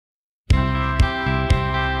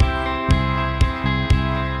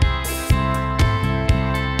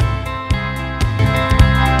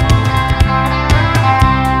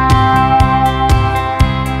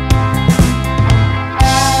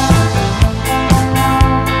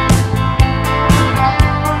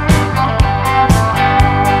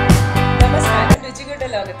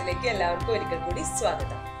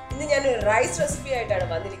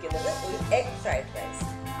വന്നിരിക്കുന്നത് ഒരു egg fried rice.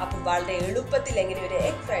 അപ്പോൾ വളരെ എളുപ്പത്തിൽ എങ്ങനെ ഒരു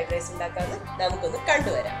എഗ് ഫ്രൈഡ് റൈസ് ഉണ്ടാക്കാമെന്ന് നമുക്കൊന്ന്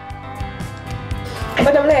കണ്ടുവരാം.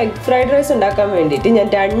 അപ്പോൾ നമ്മൾ എഗ് ഫ്രൈഡ് റൈസ് ഉണ്ടാക്കാൻ വേണ്ടിയിട്ട് ഞാൻ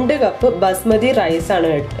 2 കപ്പ് ബസ്മതി റൈസാണ്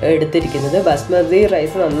എടുത്തിരിക്കുന്നത്. ബസ്മതി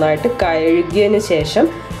റൈസ് നന്നായിട്ട് കഴുകിയതിന് ശേഷം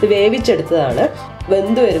ഇത് വേവിച്ചെടുത്തതാണ്.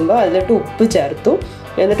 വെന്ത് വരുമ്പോൾ അതിലോട്ട് ഉപ്പ് ചേർത്തു,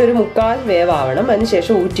 എന്നിട്ട് ഒരു 1/4 വേവാവണം,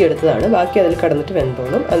 അതിനുശേഷം ഊറ്റിയെടുത്തതാണ്. ബാക്കി അതിൽ കിടന്നിട്ട്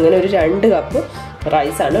വെന്തോളും. അങ്ങനെ ഒരു 2 കപ്പ്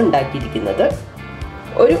റൈസാണ് ഉണ്ടാക്കിയിരിക്കുന്നത്.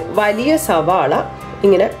 ഒരു വലിയ സവാള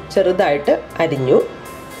ഇങ്ങനെ ചെറുതായിട്ട് അരിഞ്ഞു.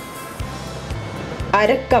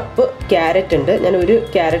 1/2 കപ്പ് ക്യാരറ്റ് ഉണ്ട്. ഞാൻ ഒരു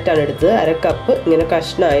ക്യാരറ്റാണ് എടുത്തത്. 1/2 കപ്പ് ഇങ്ങനെ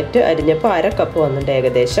കഷ്ണമായിട്ട് അരിഞ്ഞപ്പോൾ 1/2 കപ്പ് വന്നിട്ടുണ്ട്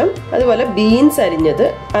ഏകദേശം. അതുപോലെ ബീൻസ് അരിഞ്ഞത്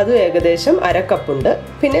അതും ഏകദേശം 1/2 കപ്പുണ്ട്.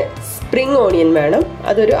 പിന്നെ സ്പ്രിംഗ് ഓണിയൻ വേണം,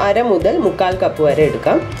 അതൊരു 1/2 മുതൽ 1/4 കപ്പ് വരെ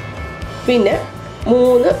എടുക്കാം. പിന്നെ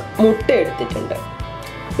 3 മുട്ട എടുത്തിട്ടുണ്ട്.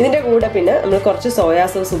 ഇതിൻ്റെ കൂടെ പിന്നെ നമ്മൾ കുറച്ച് സോയാ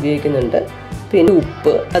സോസ് ഉപയോഗിക്കുന്നുണ്ട്, പിന്നെ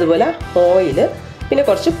ഉപ്പ്, അതുപോലെ ഓയില്, പിന്നെ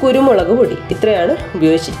കുറച്ച് കുരുമുളക് പൊടി. ഇത്രയാണ്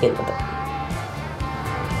ഉപയോഗിച്ചിരിക്കുന്നത്.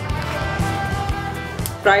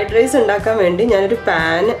 ഫ്രൈഡ് റൈസ് ഉണ്ടാക്കാൻ വേണ്ടി ഞാനൊരു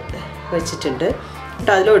പാൻ വെച്ചിട്ടുണ്ട്.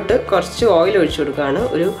 എന്നിട്ട് അതിലോട്ട് കുറച്ച് ഓയിൽ ഒഴിച്ചു കൊടുക്കുകയാണ്.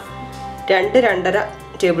 ഒരു 2-2.5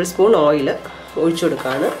 ടേബിൾ സ്പൂൺ ഓയിൽ ഒഴിച്ചു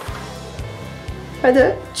കൊടുക്കുകയാണ്. അത്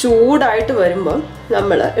ചൂടായിട്ട് വരുമ്പം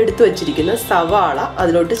നമ്മൾ എടുത്തു വച്ചിരിക്കുന്ന സവാള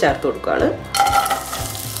അതിലോട്ട് ചേർത്ത് കൊടുക്കുകയാണ്.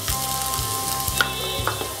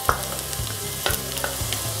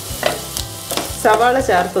 സവാള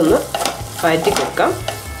ചേർത്തൊന്ന് വഴറ്റി കൊടുക്കാം.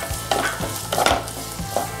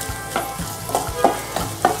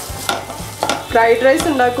 ഫ്രൈഡ് റൈസ്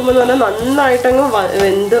ഉണ്ടാക്കുമ്പോൾ എന്ന് പറഞ്ഞാൽ നന്നായിട്ടങ്ങ്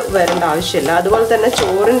വെന്ത് വരേണ്ട ആവശ്യമില്ല. അതുപോലെ തന്നെ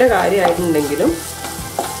ചോറിൻ്റെ കാര്യമായിട്ടുണ്ടെങ്കിലും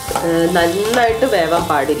നന്നായിട്ട് വേവാൻ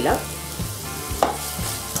പാടില്ല.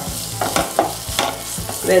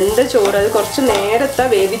 വെന്ത ചോറ് അത് കുറച്ച് നേരത്തെ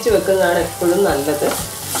വേവിച്ച് വെക്കുന്നതാണ് എപ്പോഴും നല്ലത്.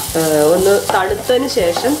 ഒന്ന് തണുത്തതിന്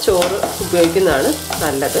ശേഷം ചോറ് ഉപയോഗിക്കുന്നതാണ്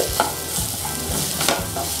നല്ലത്.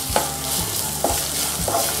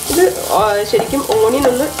 ഇത് ശരിക്കും ഓണിയൻ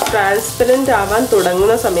ഒന്ന് ട്രാൻസ്പെറൻറ്റ് ആവാൻ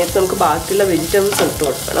തുടങ്ങുന്ന സമയത്ത് നമുക്ക് ബാക്കിയുള്ള വെജിറ്റബിൾസ് ഇട്ട്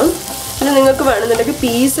കൊടുക്കണം. പിന്നെ നിങ്ങൾക്ക് വേണമെന്നുണ്ടെങ്കിൽ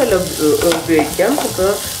പീസെല്ലാം ഉപയോഗിക്കാം. ഇപ്പോൾ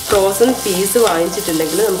ഫ്രോസൺ പീസ്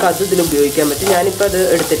വാങ്ങിച്ചിട്ടുണ്ടെങ്കിൽ നമുക്ക് അത് ഇതിൽ ഉപയോഗിക്കാൻ പറ്റും. ഞാനിപ്പോൾ അത്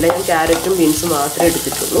എടുത്തില്ല, ഞാൻ ക്യാരറ്റും ബീൻസും മാത്രമേ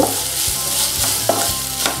എടുത്തിട്ടുള്ളൂ.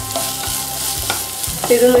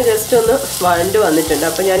 ഇതൊന്ന് ജസ്റ്റ് ഒന്ന് വഴണ്ട് വന്നിട്ടുണ്ട്.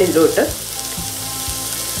 അപ്പോൾ ഞാൻ ഇതിലോട്ട്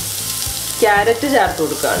ക്യാരറ്റ് ചേർത്ത്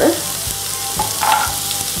കൊടുക്കുകയാണ്.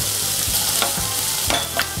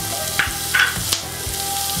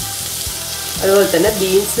 അതുപോലെ തന്നെ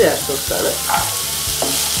ബീൻസ് ചേർത്ത് കൊടുക്കുകയാണ്.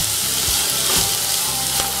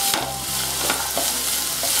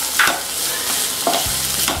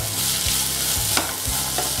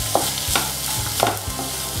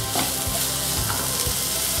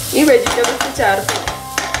 ഈ വെജിറ്റബിൾസ് ചേർത്ത്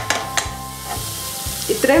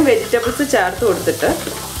ഇത്രയും വെജിറ്റബിൾസ് ചേർത്ത് കൊടുത്തിട്ട്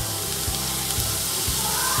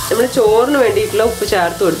നമ്മൾ ചോറിന് വേണ്ടിയിട്ടുള്ള ഉപ്പ്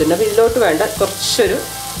ചേർത്ത് കൊടുത്തിട്ടുണ്ട്. അപ്പോൾ ഇതിലോട്ട് വേണ്ട കുറച്ചൊരു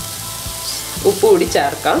ഉപ്പ് കൂടി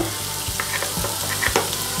ചേർക്കാം.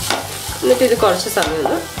 എന്നിട്ട് ഇത് കുറച്ച് സമയം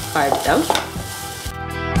ഒന്ന് വഴറ്റാം.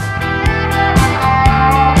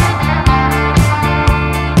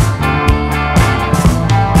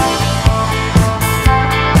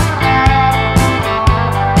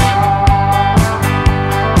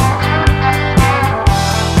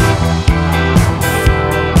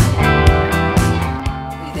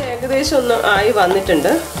 ഇത് ഏകദേശം ഒന്ന് ആയി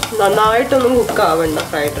വന്നിട്ടുണ്ട്. നന്നായിട്ടൊന്നും കുക്ക് ആവണ്ട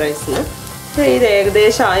ഫ്രൈഡ് റൈസിന്. ഇത്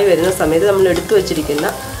ഏകദേശം ആയി വരുന്ന സമയത്ത് നമ്മൾ എടുത്തു വച്ചിരിക്കുന്ന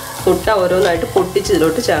മുട്ട ഓരോന്നായിട്ട് പൊട്ടിച്ച്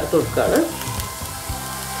ഇതിലോട്ട് ചേർത്ത് കൊടുക്കുകയാണ്.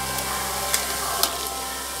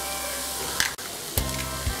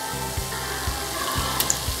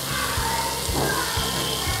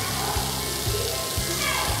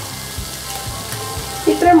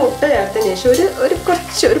 ഇത്രയും മുട്ട ചേർത്തതിന് ശേഷം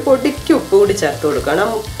ഒരു പൊടിക്ക് ഉപ്പ് കൂടി ചേർത്ത് കൊടുക്കുകയാണ്. ആ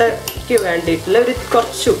മുട്ടയ്ക്ക് വേണ്ടിയിട്ടുള്ള ഒരു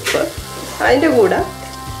കുറച്ച് ഉപ്പ്. അതിൻ്റെ കൂടെ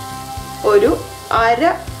ഒരു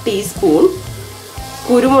 1/2 ടീസ്പൂൺ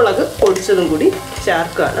കുരുമുളക് പൊടിച്ചതും കൂടി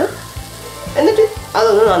ചേർക്കുകയാണ്. എന്നിട്ട്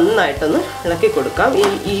അതൊന്ന് നന്നായിട്ടൊന്ന് ഇളക്കി കൊടുക്കാം.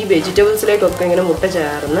 ഈ വെജിറ്റബിൾസിലേക്കൊക്കെ ഇങ്ങനെ മുട്ട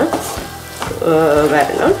ചേർന്ന്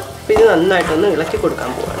വരണം. അപ്പോൾ ഇത് നന്നായിട്ടൊന്ന് ഇളക്കി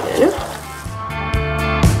കൊടുക്കാൻ പോവാണ് ഞാൻ.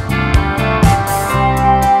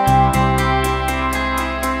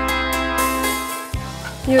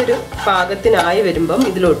 ഈ ഒരു പാകത്തിനായി വരുമ്പം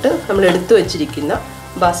ഇതിലോട്ട് നമ്മൾ എടുത്തു വച്ചിരിക്കുന്ന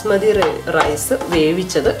ബാസ്മതി റൈസ്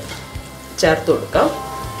വേവിച്ചത് ചേർത്ത് കൊടുക്കാം.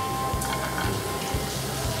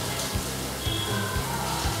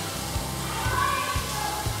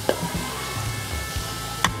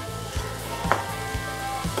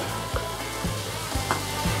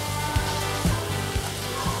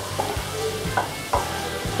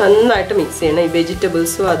 നന്നായിട്ട് മിക്സ് ചെയ്യണം. ഈ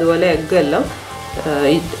വെജിറ്റബിൾസും അതുപോലെ എഗ്ഗും എല്ലാം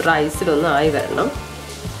ഈ റൈസിലൊന്ന് ആയി വരണം.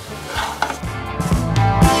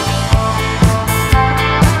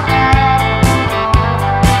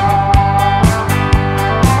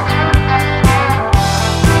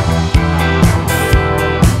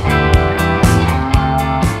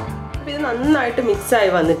 മിക്സായി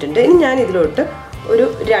വന്നിട്ടുണ്ട്. ഇനി ഞാൻ ഇതിലോട്ട് ഒരു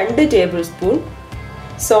 2 ടേബിൾ സ്പൂൺ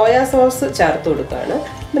സോയാ സോസ് ചേർത്ത് കൊടുക്കുകയാണ്.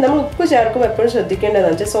 അപ്പം നമ്മൾ ഉപ്പ് ചേർക്കുമ്പോൾ എപ്പോഴും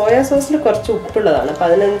ശ്രദ്ധിക്കേണ്ടതെന്ന് വെച്ചാൽ സോയാ സോസിൽ കുറച്ച് ഉപ്പുള്ളതാണ്. അപ്പോൾ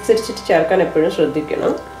അതിനനുസരിച്ചിട്ട് ചേർക്കാൻ എപ്പോഴും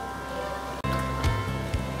ശ്രദ്ധിക്കണം.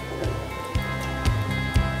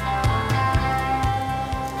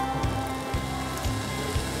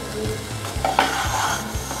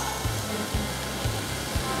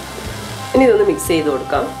 ഇനി ഇതൊന്ന് മിക്സ് ചെയ്ത്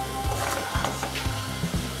കൊടുക്കാം.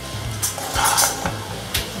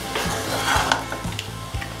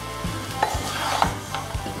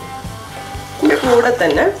 ഇതിൻ്റെ കൂടെ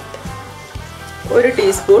തന്നെ 1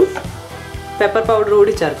 ടീസ്പൂൺ പെപ്പർ പൗഡർ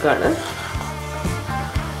കൂടി ചേർക്കുകയാണ്.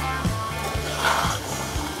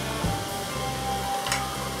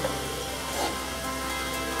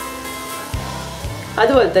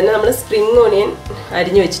 അതുപോലെ തന്നെ നമ്മൾ സ്പ്രിംഗ് ഓണിയൻ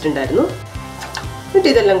അരിഞ്ഞു വെച്ചിട്ടുണ്ടായിരുന്നു. എന്നിട്ട്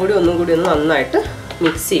ഇതെല്ലാം കൂടി ഒന്നും കൂടി ഒന്ന് നന്നായിട്ട്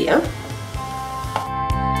മിക്സ് ചെയ്യാം.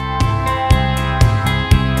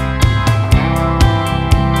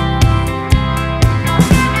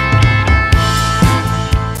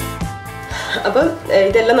 അപ്പം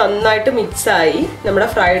ഇതെല്ലാം നന്നായിട്ട് മിക്സായി നമ്മുടെ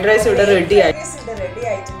ഫ്രൈഡ് റൈസ് ഇവിടെ റെഡി ആയിട്ടുണ്ട്.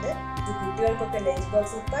 ഇത് കുട്ടികൾക്കൊക്കെ ലഞ്ച്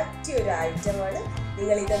ബോക്സിൽ പറ്റിയ ഒരു ഐറ്റമാണ്.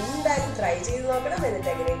 നിങ്ങൾ ഇതെന്തായാലും ട്രൈ ചെയ്ത് നോക്കണം. എന്നിട്ട്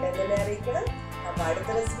എങ്ങനെയുണ്ടെന്ന് അറിയിക്കണം. അപ്പോൾ അടുത്ത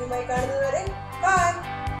റെസിപ്പിയുമായി കാണുന്നത് വരെ ബൈ.